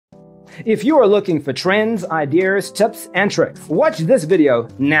If you are looking for trends, ideas, tips, and tricks, watch this video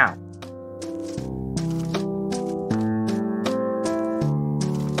now.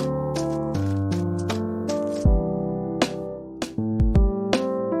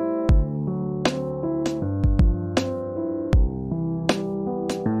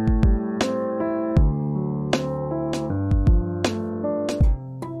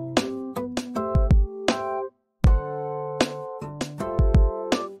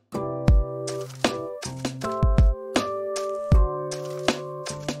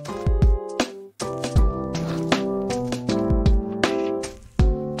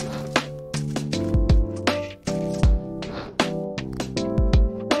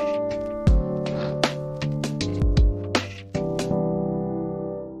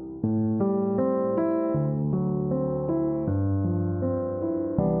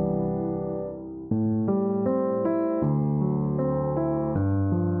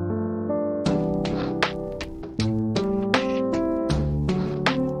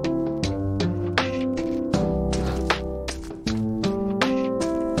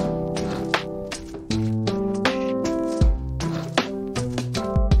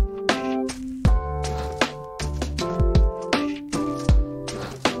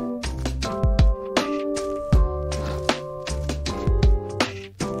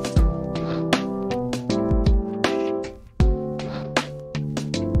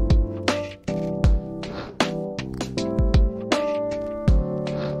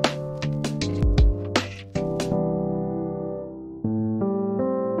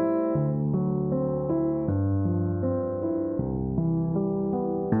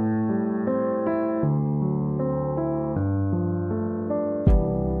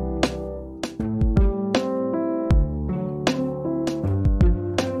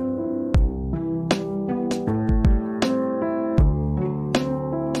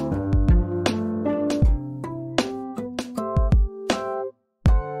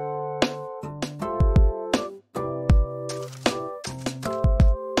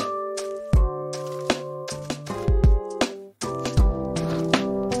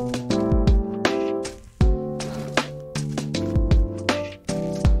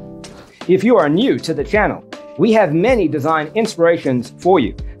 If you are new to the channel, we have many design inspirations for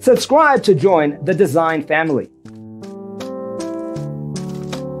you. Subscribe to join the design family.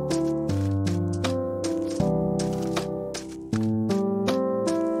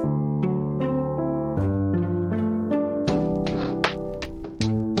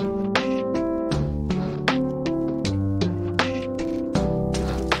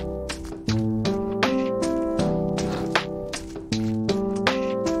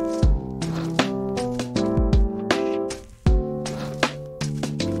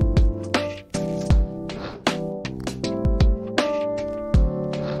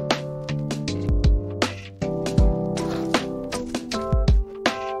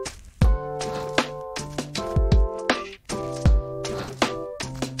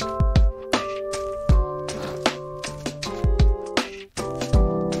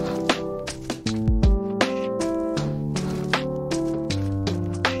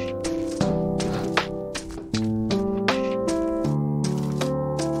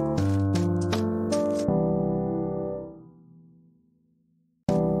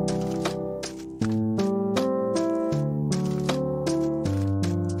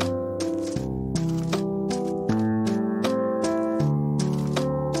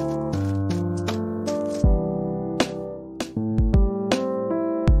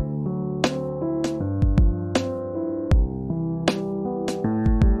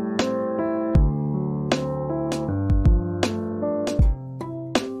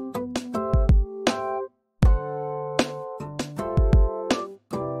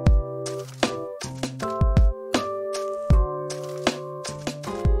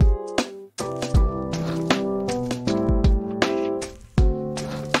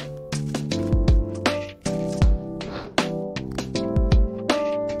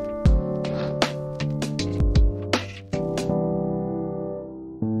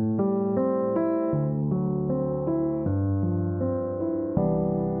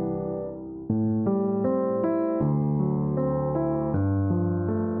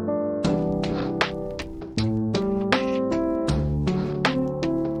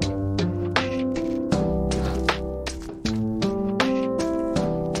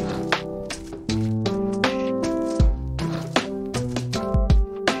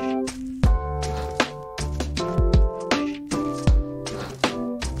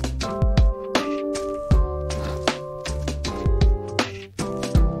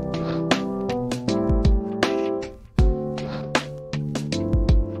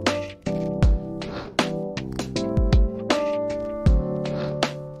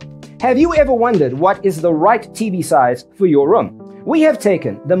 Have you ever wondered what is the right TV size for your room? We have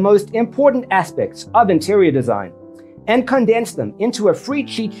taken the most important aspects of interior design and condensed them into a free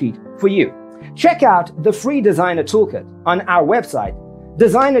cheat sheet for you. Check out the free designer toolkit on our website,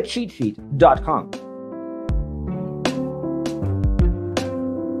 designercheatsheet.com.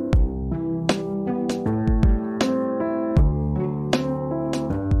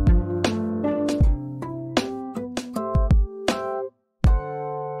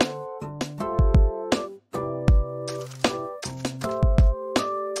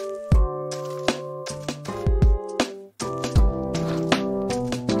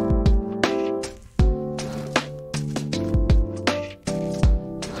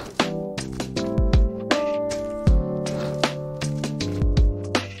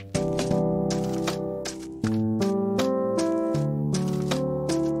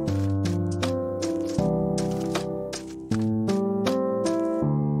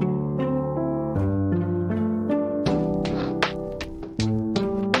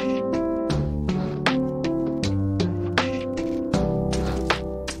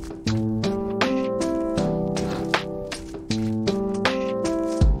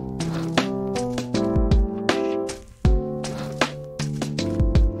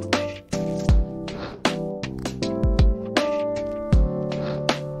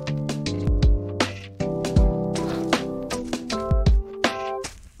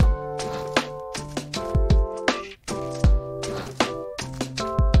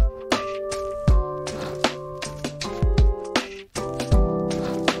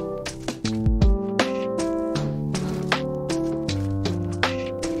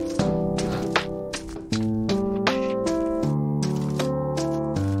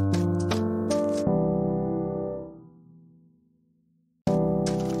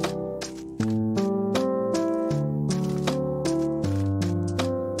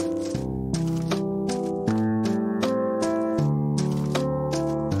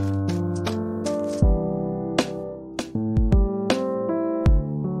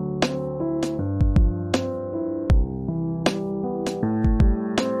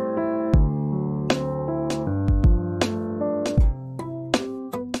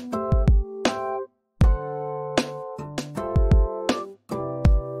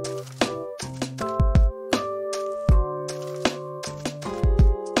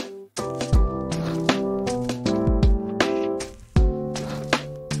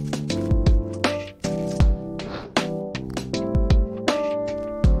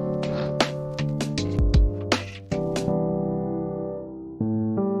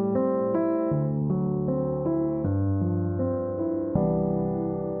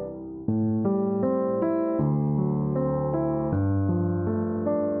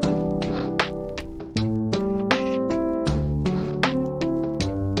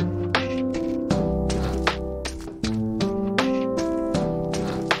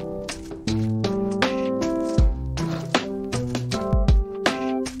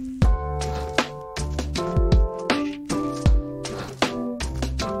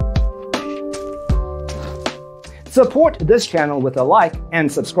 Support this channel with a like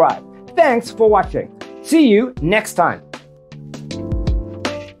and subscribe. Thanks for watching. See you next time.